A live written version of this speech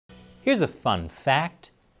Here's a fun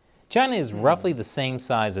fact. China is roughly the same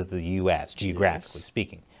size as the U.S., geographically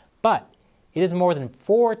speaking, but it is more than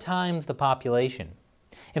 4 times the population.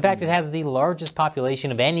 In fact, it has the largest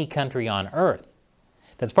population of any country on Earth.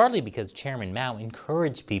 That's partly because Chairman Mao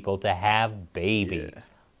encouraged people to have babies.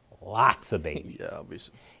 Lots of babies.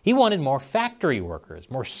 Obviously. He wanted more factory workers,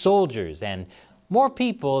 more soldiers, and more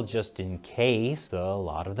people just in case a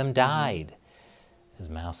lot of them died. As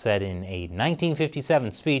Mao said in a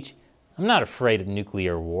 1957 speech, "I'm not afraid of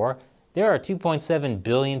nuclear war. There are 2.7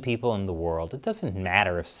 billion people in the world. It doesn't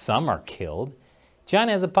matter if some are killed.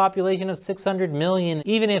 China has a population of 600 million.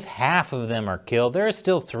 Even if half of them are killed, there are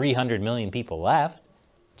still 300 million people left."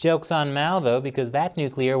 Joke's on Mao, though, because that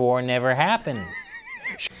nuclear war never happened.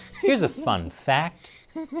 Here's a fun fact.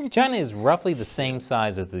 China is roughly the same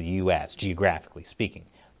size as the U.S., geographically speaking,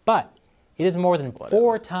 but it is more than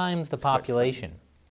 4 times the population.